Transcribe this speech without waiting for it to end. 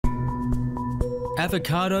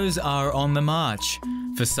Avocados are on the march.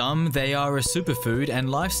 For some, they are a superfood and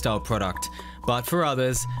lifestyle product, but for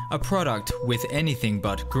others, a product with anything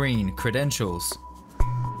but green credentials.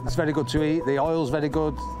 It's very good to eat, the oil's very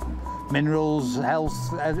good, minerals, health,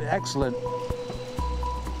 excellent.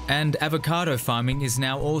 And avocado farming is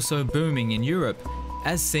now also booming in Europe,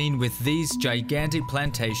 as seen with these gigantic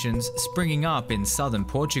plantations springing up in southern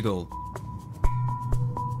Portugal.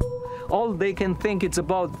 All they can think it's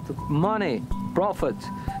about money, profit.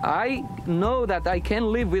 I know that I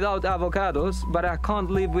can live without avocados, but I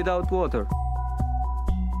can't live without water.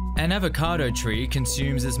 An avocado tree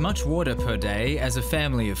consumes as much water per day as a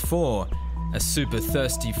family of 4, a super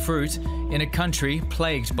thirsty fruit in a country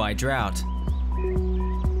plagued by drought.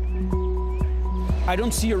 I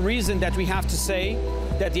don't see a reason that we have to say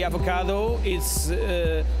that the avocado is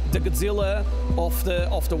the Godzilla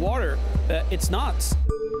of the water. It's not.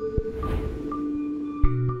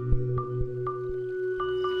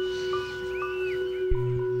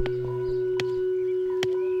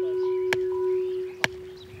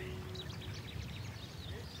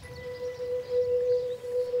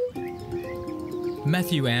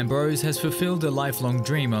 Matthew Ambrose has fulfilled a lifelong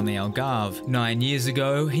dream on the Algarve. 9 years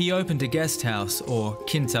ago, he opened a guest house, or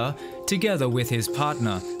quinta, together with his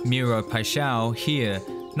partner, Miro Paixão, here,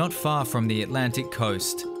 not far from the Atlantic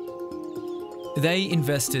coast. They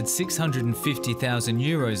invested 650,000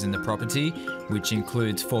 euros in the property, which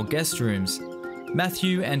includes 4 guest rooms.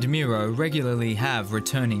 Matthew and Miro regularly have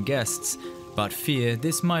returning guests, but fear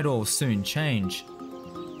this might all soon change.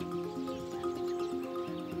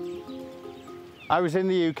 I was in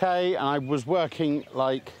the UK and I was working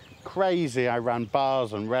like crazy. I ran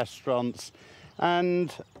bars and restaurants,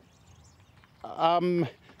 and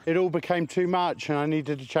it all became too much and I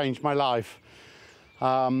needed to change my life.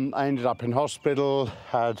 I ended up in hospital,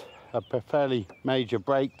 had a fairly major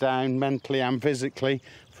breakdown mentally and physically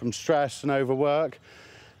from stress and overwork,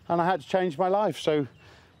 and I had to change my life. So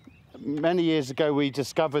many years ago we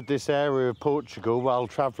discovered this area of Portugal while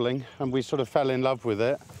travelling, and we sort of fell in love with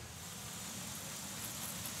it.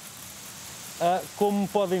 As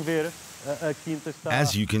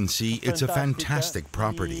you can see, it's a fantastic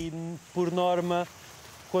property.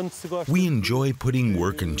 We enjoy putting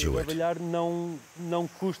work into it.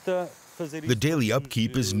 The daily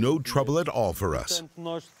upkeep is no trouble at all for us.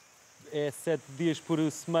 It's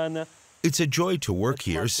a joy to work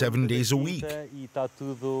here 7 days a week.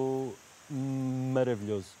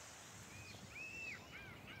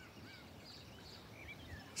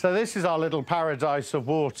 So this is our little paradise of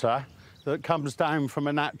water that comes down from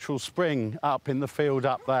a natural spring up in the field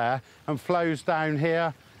up there and flows down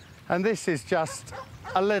here. And this is just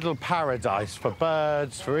a little paradise for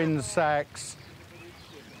birds, for insects.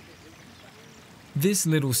 This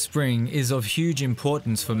little spring is of huge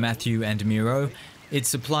importance for Matthew and Miro. It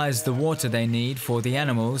supplies the water they need for the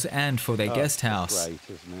animals and for their guest house. Great,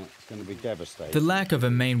 isn't it? It's going to be devastating. The lack of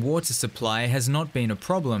a main water supply has not been a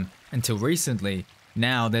problem until recently.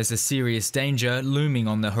 Now there's a serious danger looming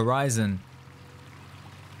on the horizon.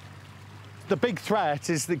 The big threat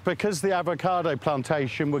is that because the avocado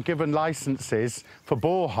plantation were given licenses for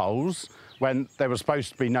boreholes when there were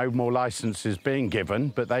supposed to be no more licenses being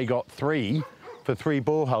given, but they got 3 for 3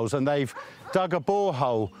 boreholes, and they've dug a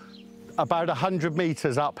borehole about 100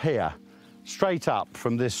 metres up here, straight up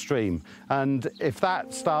from this stream. And if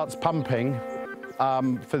that starts pumping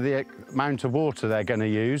for the amount of water they're going to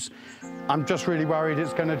use, I'm just really worried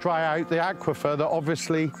it's going to dry out the aquifer that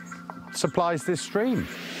obviously supplies this stream.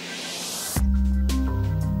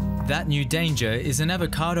 That new danger is an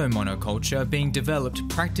avocado monoculture being developed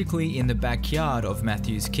practically in the backyard of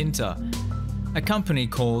Matthew's quinta. A company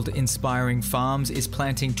called Inspiring Farms is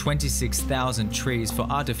planting 26,000 trees for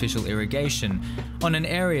artificial irrigation on an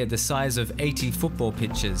area the size of 80 football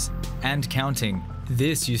pitches, and counting.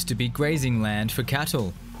 This used to be grazing land for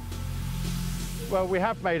cattle. Well, we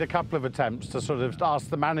have made a couple of attempts to sort of ask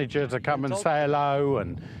the manager to come and say hello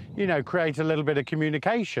and, you know, create a little bit of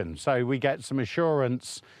communication so we get some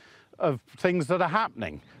assurance of things that are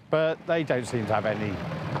happening. But they don't seem to have any,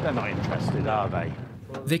 they're not interested, are they?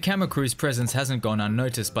 The camera crew's presence hasn't gone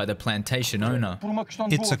unnoticed by the plantation owner.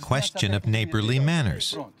 It's a question of neighborly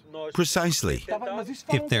manners. Precisely.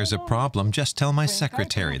 If there's a problem, just tell my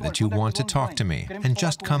secretary that you want to talk to me, and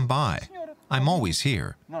just come by. I'm always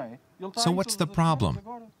here. So what's the problem?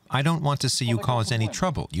 I don't want to see you cause any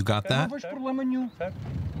trouble. You got that?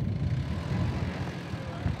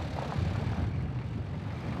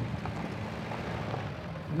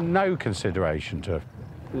 No consideration to,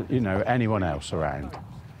 you know, anyone else around.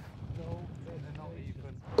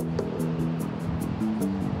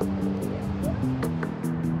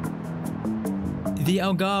 The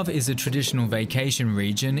Algarve is a traditional vacation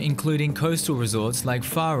region including coastal resorts like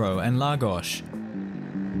Faro and Lagos.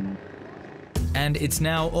 And it's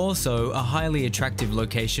now also a highly attractive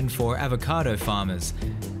location for avocado farmers.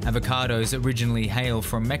 Avocados originally hail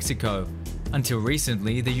from Mexico. Until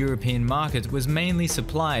recently, the European market was mainly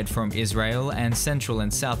supplied from Israel and Central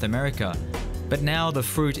and South America. But now the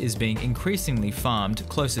fruit is being increasingly farmed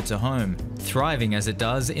closer to home, thriving as it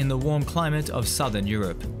does in the warm climate of southern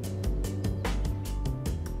Europe.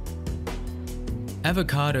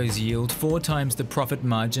 Avocados yield 4 times the profit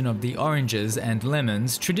margin of the oranges and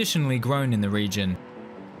lemons traditionally grown in the region.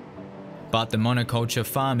 But the monoculture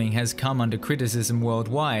farming has come under criticism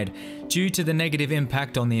worldwide due to the negative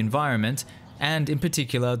impact on the environment and, in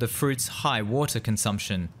particular, the fruit's high water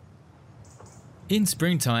consumption. In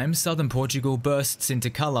springtime, southern Portugal bursts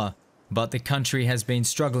into colour, but the country has been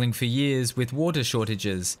struggling for years with water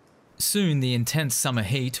shortages. Soon the intense summer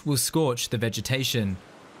heat will scorch the vegetation.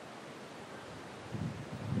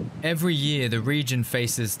 Every year the region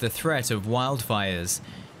faces the threat of wildfires.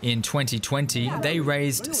 In 2020, they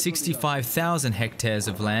razed 65,000 hectares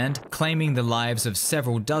of land, claiming the lives of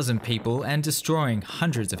several dozen people and destroying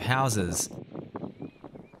hundreds of houses.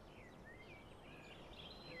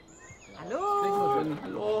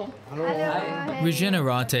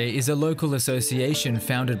 Regenerate is a local association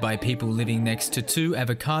founded by people living next to 2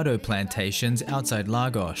 avocado plantations outside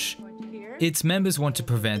Lagos. Its members want to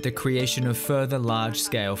prevent the creation of further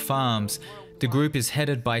large-scale farms. The group is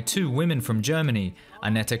headed by 2 women from Germany.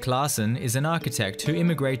 Annette Klaassen is an architect who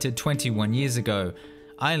immigrated 21 years ago.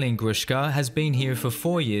 Eileen Gruschka has been here for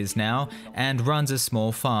 4 years now and runs a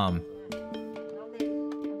small farm.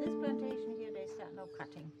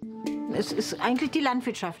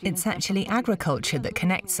 It's actually agriculture that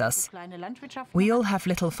connects us. We all have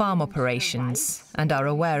little farm operations and are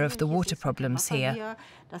aware of the water problems here.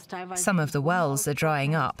 Some of the wells are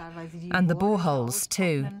drying up, and the boreholes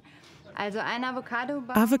too.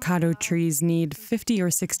 Avocado trees need 50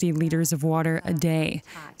 or 60 liters of water a day.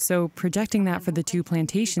 So projecting that for the 2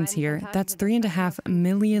 plantations here, that's 3.5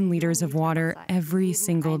 million liters of water every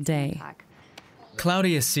single day.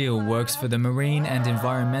 Claudia Seal works for the Marine and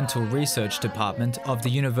Environmental Research Department of the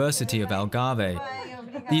University of Algarve.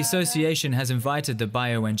 The association has invited the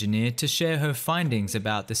bioengineer to share her findings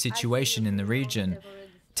about the situation in the region.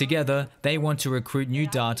 Together, they want to recruit new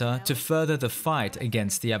data to further the fight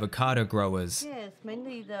against the avocado growers. Yes,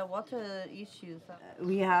 mainly the water issues.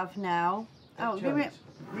 We have now...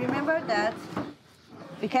 remember that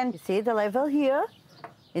we can see the level here.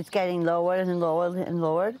 It's getting lower and lower and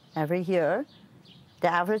lower every year.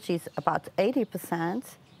 The average is about 80%,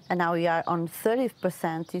 and now we are on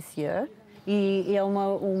 30% this year. The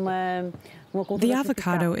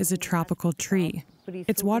avocado is a tropical tree.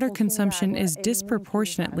 Its water consumption is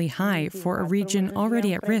disproportionately high for a region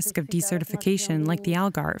already at risk of desertification like the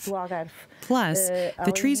Algarve. Plus,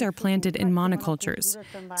 the trees are planted in monocultures,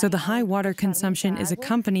 so the high water consumption is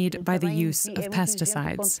accompanied by the use of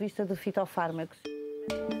pesticides.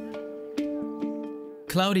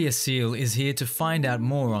 Claudia Seal is here to find out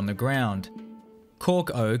more on the ground.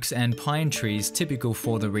 Cork oaks and pine trees typical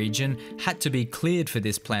for the region had to be cleared for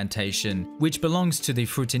this plantation, which belongs to the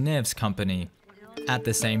Frutinevs company. At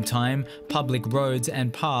the same time, public roads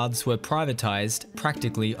and paths were privatized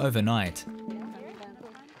practically overnight.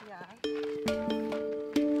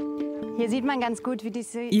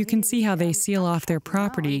 You can see how they seal off their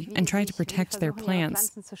property and try to protect their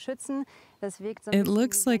plants. It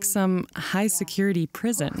looks like some high-security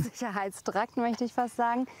prison.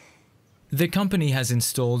 The company has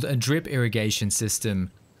installed a drip irrigation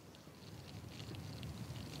system.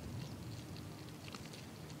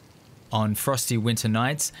 On frosty winter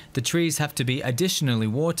nights, the trees have to be additionally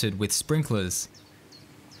watered with sprinklers.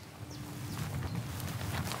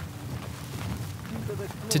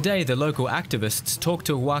 Today, the local activists talk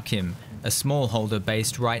to Joachim, a smallholder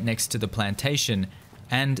based right next to the plantation,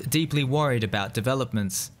 and deeply worried about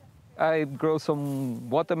developments. I grow some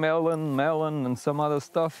watermelon, melon, and some other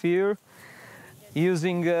stuff here,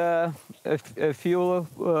 using a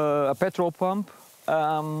petrol pump.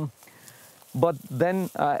 But then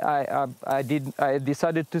I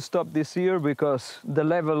decided to stop this year because the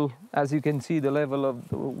level, as you can see, the level of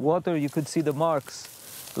the water, you could see the marks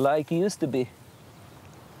like it used to be.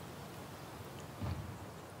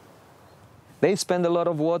 They spend a lot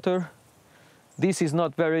of water. This is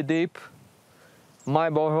not very deep. My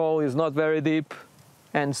borehole is not very deep.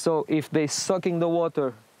 And so if they're sucking the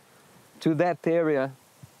water to that area,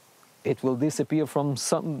 it will disappear from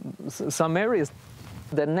some areas.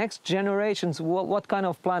 The next generations, what kind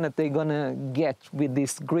of planet they gonna get with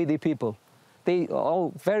these greedy people? They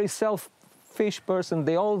all very fish person.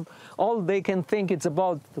 All they can think it's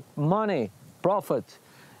about money, profit,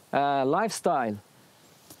 lifestyle.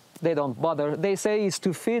 They don't bother. They say it's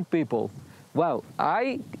to feed people. Well,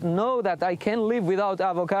 I know that I can live without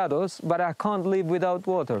avocados, but I can't live without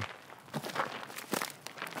water.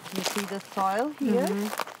 You see the soil here?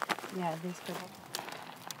 Yeah, this could.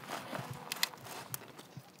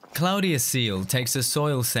 Claudia Seal takes a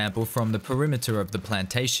soil sample from the perimeter of the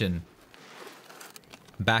plantation.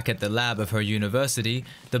 Back at the lab of her university,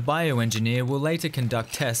 the bioengineer will later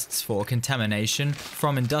conduct tests for contamination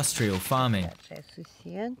from industrial farming.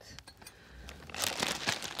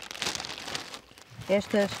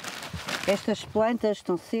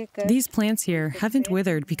 These plants here haven't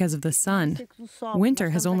withered because of the sun.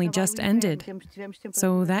 Winter has only just ended,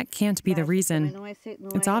 so that can't be the reason.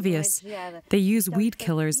 It's obvious. They use weed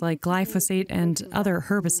killers like glyphosate and other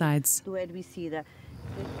herbicides.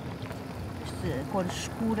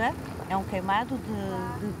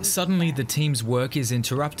 Suddenly the team's work is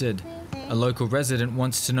interrupted. A local resident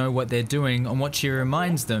wants to know what they're doing on what she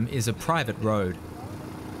reminds them is a private road.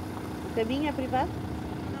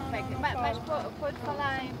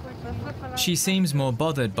 She seems more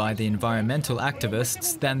bothered by the environmental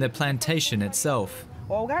activists than the plantation itself.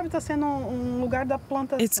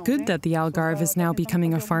 It's good that the Algarve is now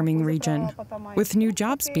becoming a farming region, with new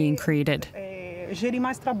jobs being created. You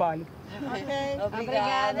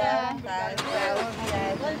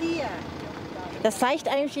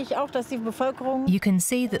can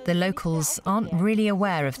see that the locals aren't really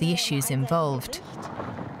aware of the issues involved.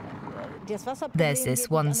 There's this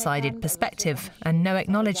one-sided perspective and no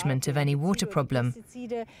acknowledgement of any water problem.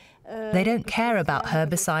 They don't care about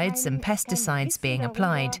herbicides and pesticides being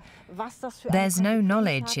applied. There's no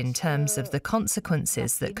knowledge in terms of the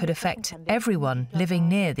consequences that could affect everyone living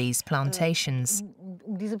near these plantations.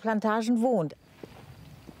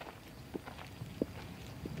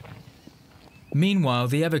 Meanwhile,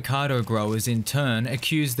 the avocado growers in turn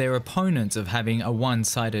accuse their opponents of having a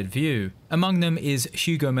one-sided view. Among them is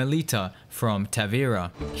Hugo Melita from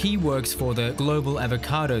Tavira. He works for the Global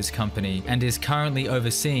Avocados Company and is currently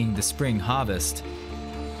overseeing the spring harvest.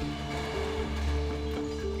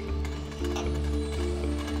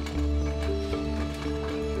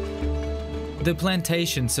 The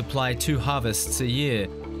plantations supply 2 harvests a year.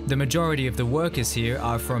 The majority of the workers here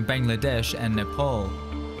are from Bangladesh and Nepal.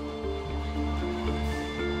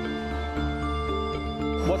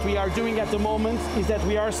 What we are doing at the moment is that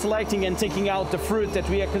we are selecting and taking out the fruit that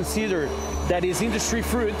we consider that is industry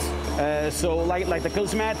fruit. So like the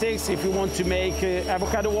cosmetics, if you want to make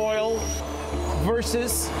avocado oil,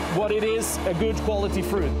 versus what it is, a good quality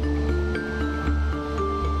fruit.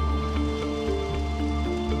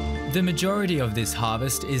 The majority of this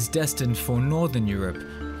harvest is destined for Northern Europe,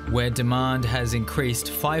 where demand has increased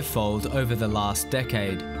 5-fold over the last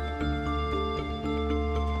decade.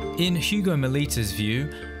 In Hugo Melita's view,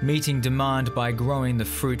 meeting demand by growing the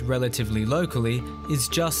fruit relatively locally is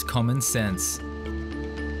just common sense.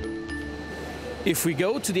 If we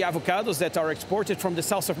go to the avocados that are exported from the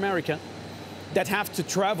South America, that have to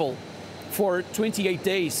travel for 28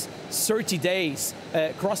 days, 30 days,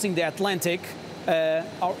 crossing the Atlantic,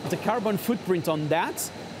 the carbon footprint on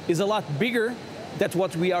that is a lot bigger than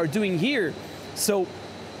what we are doing here. So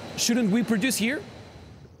shouldn't we produce here?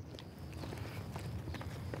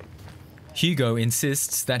 Hugo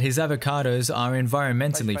insists that his avocados are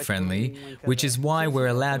environmentally friendly, which is why we're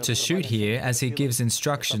allowed to shoot here as he gives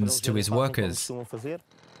instructions to his workers.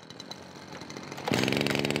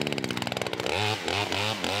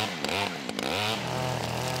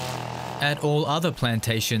 At all other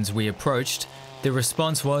plantations we approached, the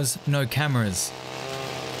response was no cameras.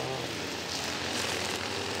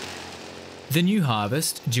 The new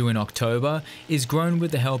harvest, due in October, is grown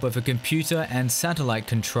with the help of a computer and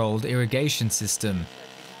satellite-controlled irrigation system.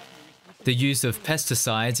 The use of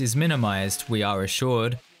pesticides is minimized, we are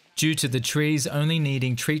assured, due to the trees only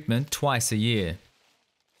needing treatment twice a year.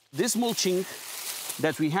 This mulching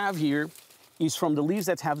that we have here is from the leaves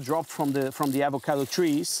that have dropped from the avocado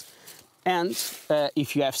trees. And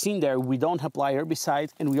if you have seen there, we don't apply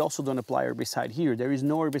herbicide, and we also don't apply herbicide here. There is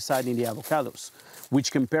no herbicide in the avocados,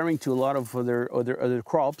 which, comparing to a lot of other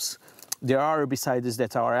crops, there are herbicides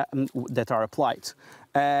that are applied.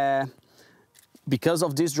 Because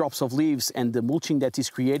of these drops of leaves and the mulching that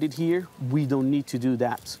is created here, we don't need to do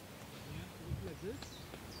that.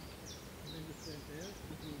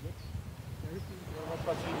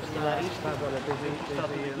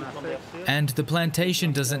 And the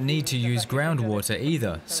plantation doesn't need to use groundwater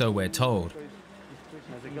either, so we're told.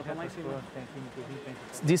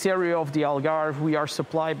 This area of the Algarve, we are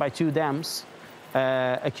supplied by 2 dams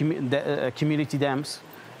community dams.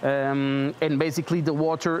 And basically the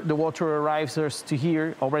water arrives us to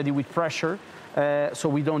here already with pressure, so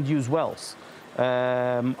we don't use wells.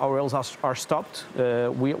 Our wells are stopped.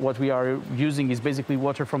 What we are using is basically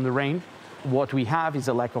water from the rain. What we have is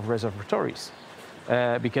a lack of reservoirs.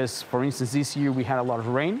 Because, for instance, this year we had a lot of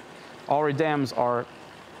rain. Our dams are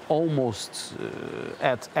almost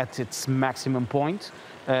at its maximum point.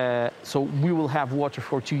 So we will have water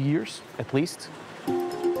for 2 years, at least.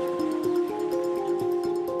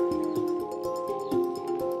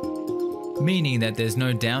 Meaning that there's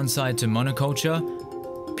no downside to monoculture?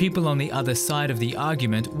 People on the other side of the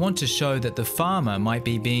argument want to show that the farmer might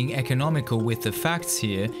be being economical with the facts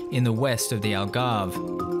here in the west of the Algarve.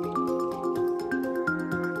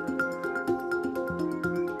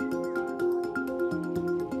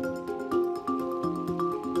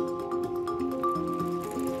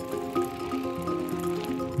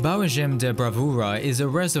 Bauagem de Bravura is a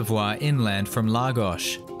reservoir inland from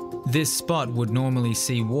Lagos. This spot would normally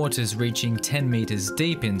see waters reaching 10 meters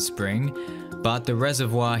deep in spring, but the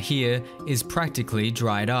reservoir here is practically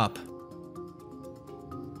dried up.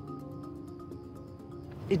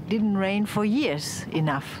 It didn't rain for years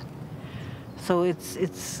enough. So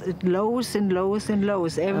it lows and lows and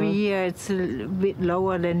lows. Every year it's a bit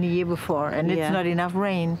lower than the year before, and it's not enough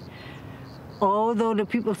rain. Although the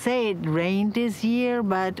people say it rained this year,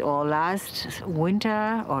 or last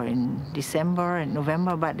winter, or in December and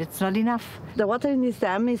November, but it's not enough. The water in this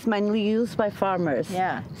dam is mainly used by farmers.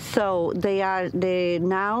 Yeah. So they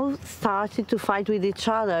now started to fight with each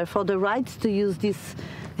other for the rights to use this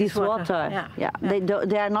water. Yeah.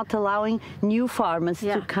 They are not allowing new farmers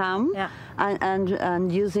to come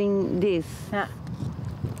and using this. Yeah.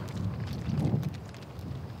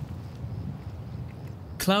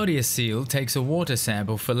 Claudia Seal takes a water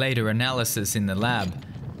sample for later analysis in the lab.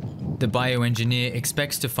 The bioengineer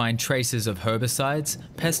expects to find traces of herbicides,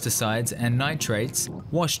 pesticides and nitrates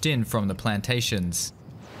washed in from the plantations.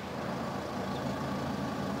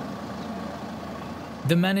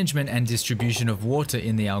 The management and distribution of water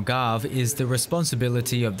in the Algarve is the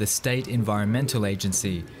responsibility of the State Environmental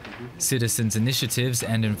Agency. Citizens' initiatives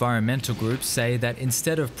and environmental groups say that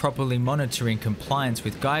instead of properly monitoring compliance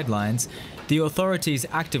with guidelines, the authorities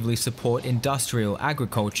actively support industrial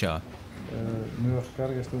agriculture.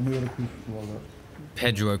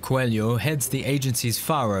 Pedro Coelho heads the agency's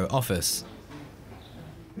Faro office.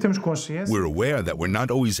 We're aware that we're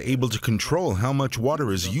not always able to control how much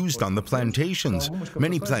water is used on the plantations.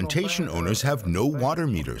 Many plantation owners have no water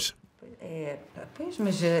meters.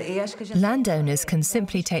 Landowners can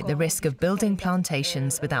simply take the risk of building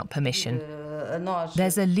plantations without permission.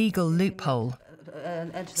 There's a legal loophole.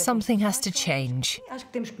 Something has to change.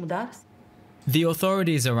 The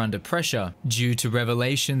authorities are under pressure due to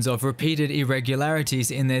revelations of repeated irregularities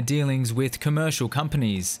in their dealings with commercial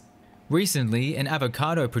companies. Recently, an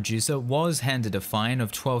avocado producer was handed a fine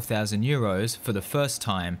of €12,000 for the first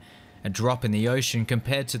time, a drop in the ocean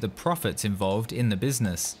compared to the profits involved in the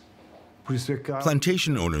business.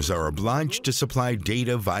 Plantation owners are obliged to supply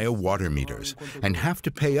data via water meters and have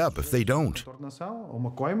to pay up if they don't.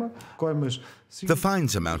 The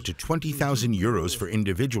fines amount to €20,000 for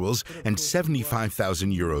individuals and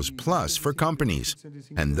 €75,000 plus for companies,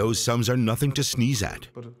 and those sums are nothing to sneeze at.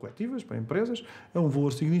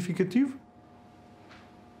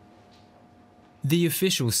 The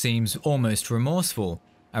official seems almost remorseful,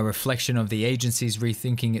 a reflection of the agency's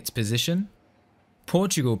rethinking its position.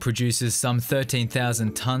 Portugal produces some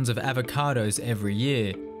 13,000 tons of avocados every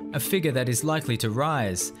year, a figure that is likely to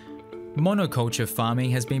rise. Monoculture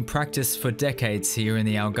farming has been practiced for decades here in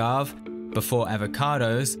the Algarve. Before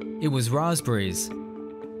avocados, it was raspberries.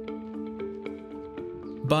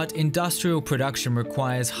 But industrial production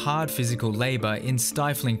requires hard physical labour in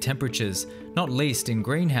stifling temperatures, not least in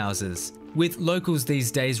greenhouses. With locals these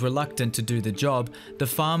days reluctant to do the job, the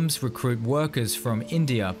farms recruit workers from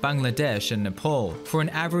India, Bangladesh and Nepal for an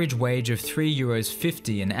average wage of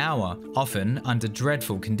 €3.50 an hour, often under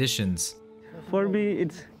dreadful conditions. For me,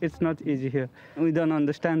 it's not easy here. We don't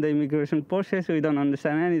understand the immigration process, we don't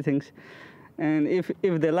understand anything. And if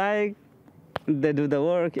they like, they do the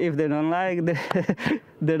work. If they don't like,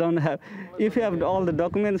 they don't have. If you have all the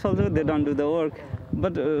documents also, they don't do the work.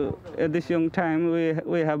 But at this young time,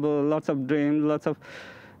 we have lots of dreams, lots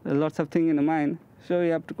of things in the mind. So we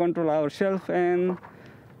have to control ourselves, and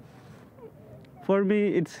for me,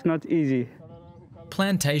 it's not easy.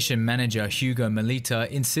 Plantation manager Hugo Melita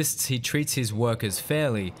insists he treats his workers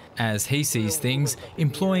fairly. As he sees things,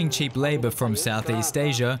 employing cheap labour from Southeast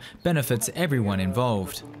Asia benefits everyone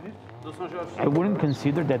involved. I wouldn't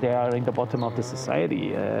consider that they are in the bottom of the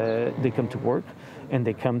society. They come to work, and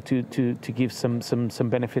they come to give some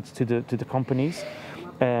benefits to the companies,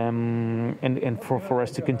 and for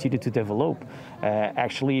us to continue to develop.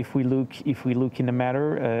 Actually, if we look in the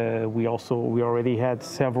matter, we already had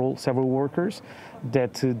several workers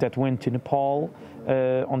that went to Nepal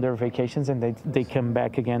on their vacations, and they come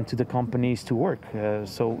back again to the companies to work.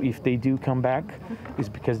 So if they do come back, it's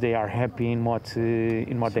because they are happy in what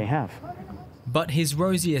they have. But his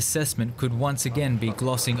rosy assessment could once again be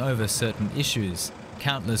glossing over certain issues.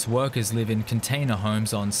 Countless workers live in container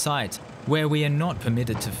homes on site, where we are not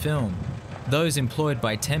permitted to film. Those employed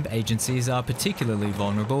by temp agencies are particularly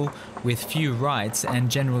vulnerable, with few rights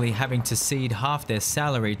and generally having to cede half their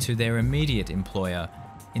salary to their immediate employer.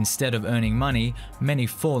 Instead of earning money, many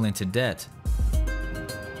fall into debt.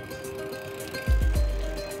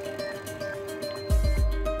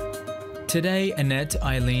 Today, Annette,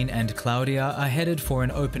 Eileen and Claudia are headed for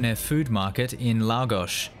an open-air food market in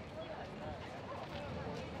Lagos.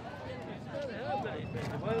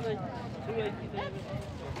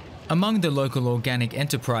 Among the local organic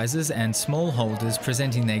enterprises and smallholders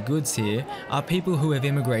presenting their goods here are people who have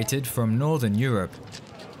immigrated from Northern Europe.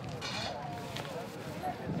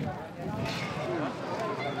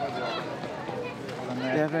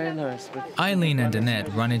 They're very nice. Eileen and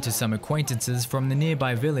Annette run into some acquaintances from the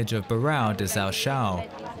nearby village of Barão de Seixal.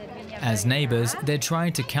 As neighbours, they're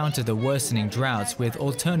trying to counter the worsening droughts with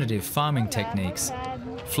alternative farming techniques.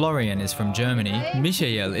 Florian is from Germany,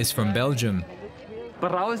 Michael is from Belgium.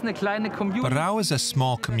 Barão is a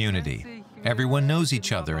small community. Everyone knows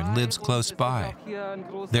each other and lives close by.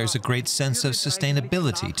 There's a great sense of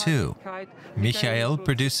sustainability too. Michael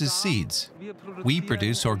produces seeds. We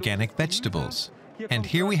produce organic vegetables. And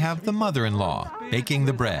here we have the mother-in-law baking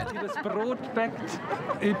the bread.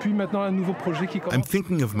 I'm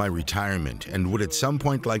thinking of my retirement and would at some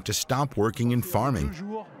point like to stop working in farming.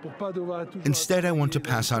 Instead, I want to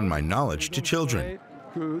pass on my knowledge to children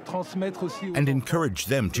and encourage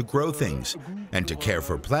them to grow things and to care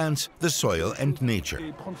for plants, the soil and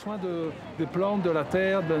nature.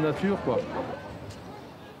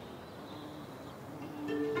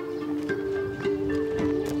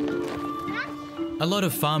 A lot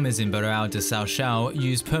of farmers in Barão de Seixal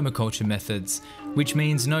use permaculture methods, which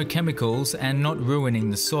means no chemicals and not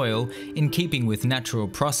ruining the soil, in keeping with natural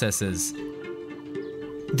processes.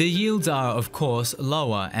 The yields are, of course,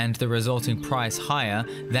 lower and the resulting price higher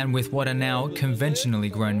than with what are now conventionally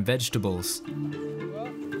grown vegetables.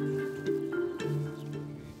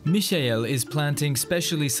 Michael is planting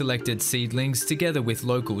specially selected seedlings together with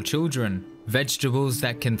local children, vegetables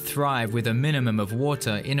that can thrive with a minimum of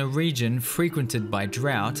water in a region frequented by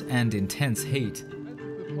drought and intense heat.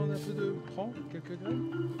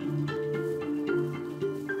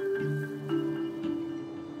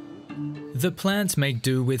 The plants make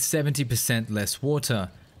do with 70% less water,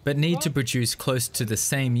 but need to produce close to the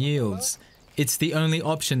same yields. It's the only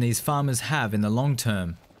option these farmers have in the long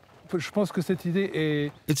term.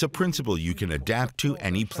 It's a principle you can adapt to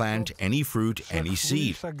any plant, any fruit, any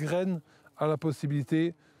seed.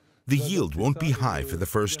 The yield won't be high for the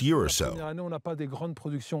first year or so.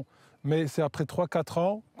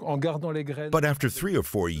 But after 3 or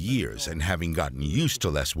 4 years and having gotten used to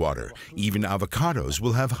less water, even avocados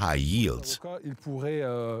will have high yields.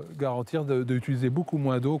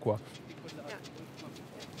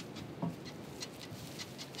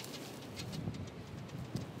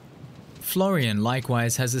 Florian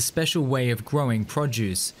likewise has a special way of growing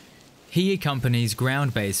produce. He accompanies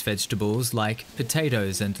ground-based vegetables like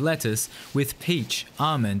potatoes and lettuce with peach,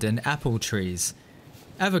 almond and apple trees.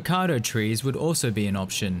 Avocado trees would also be an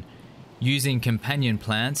option. Using companion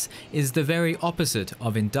plants is the very opposite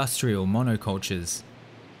of industrial monocultures.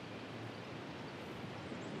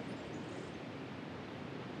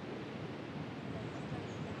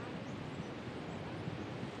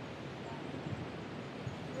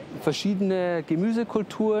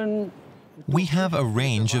 We have a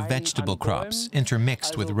range of vegetable crops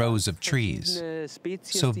intermixed with rows of trees,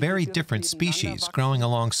 so very different species growing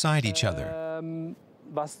alongside each other.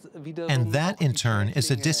 And that in turn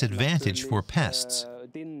is a disadvantage for pests,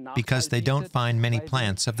 because they don't find many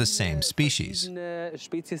plants of the same species.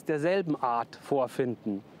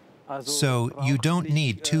 So you don't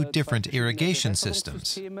need 2 different irrigation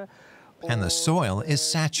systems, and the soil is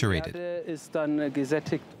saturated.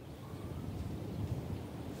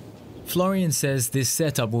 Florian says this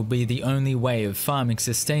setup will be the only way of farming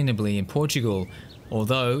sustainably in Portugal,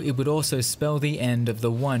 although it would also spell the end of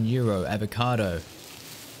the €1 avocado.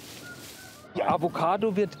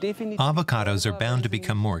 Avocados are bound to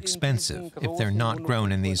become more expensive if they're not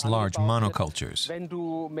grown in these large monocultures.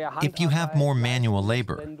 If you have more manual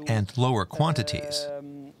labor and lower quantities,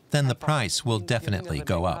 then the price will definitely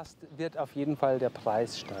go up.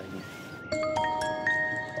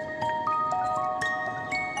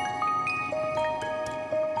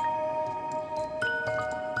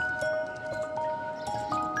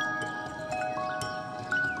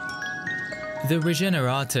 The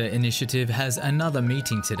Regenerata initiative has another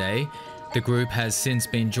meeting today. The group has since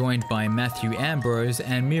been joined by Matthew Ambrose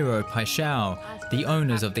and Miro Paixão, the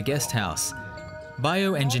owners of the guest house.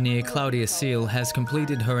 Bioengineer Claudia Seal has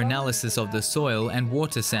completed her analysis of the soil and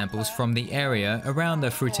water samples from the area around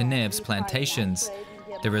the Frutineb's plantations.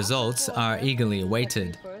 The results are eagerly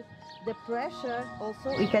awaited. The pressure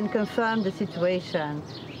also, we can confirm the situation.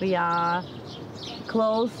 We are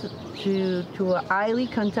close to a highly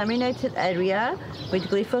contaminated area with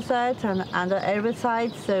glyphosate and other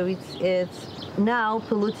herbicides, so it's now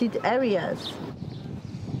polluted areas.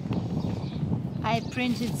 I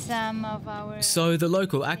printed some of our... So the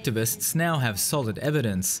local activists now have solid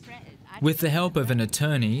evidence. With the help of an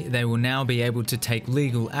attorney, they will now be able to take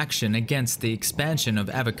legal action against the expansion of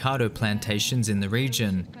avocado plantations in the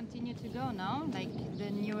region.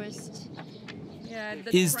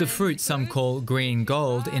 Is the fruit some call green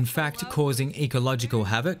gold in fact causing ecological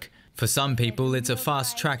havoc? For some people, it's a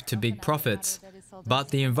fast track to big profits. But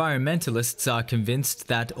the environmentalists are convinced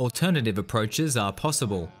that alternative approaches are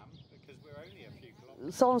possible.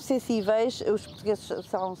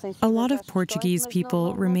 A lot of Portuguese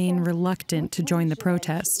people remain reluctant to join the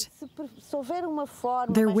protest.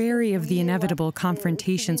 They're wary of the inevitable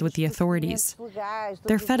confrontations with the authorities.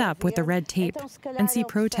 They're fed up with the red tape and see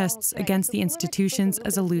protests against the institutions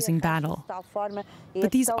as a losing battle.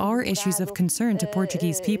 But these are issues of concern to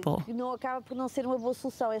Portuguese people.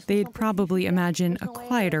 They'd probably imagine a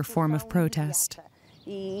quieter form of protest.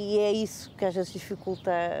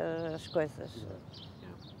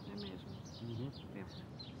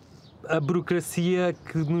 The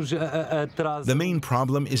main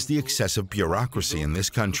problem is the excessive bureaucracy in this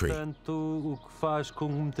country.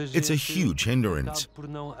 It's a huge hindrance,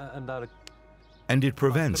 and it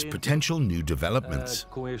prevents potential new developments.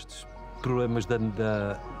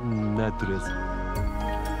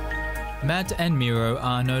 Matt and Miro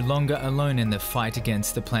are no longer alone in the fight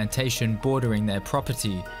against the plantation bordering their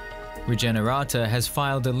property. Regenerata has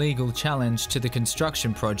filed a legal challenge to the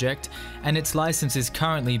construction project, and its license is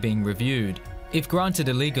currently being reviewed. If granted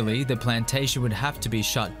illegally, the plantation would have to be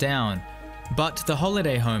shut down. But the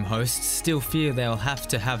holiday home hosts still fear they'll have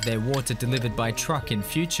to have their water delivered by truck in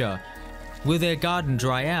future. Will their garden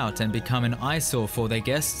dry out and become an eyesore for their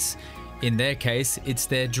guests? In their case, it's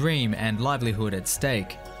their dream and livelihood at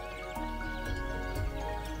stake.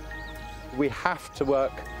 We have to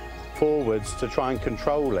work forwards to try and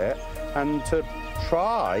control it and to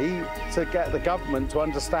try to get the government to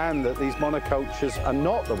understand that these monocultures are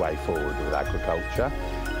not the way forward with agriculture,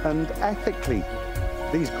 and ethically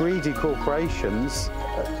these greedy corporations,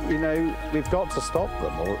 we've got to stop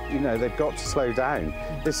them, or they've got to slow down.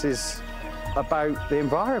 This is about the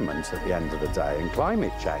environment at the end of the day and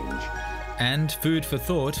climate change. And food for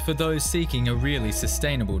thought for those seeking a really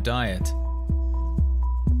sustainable diet.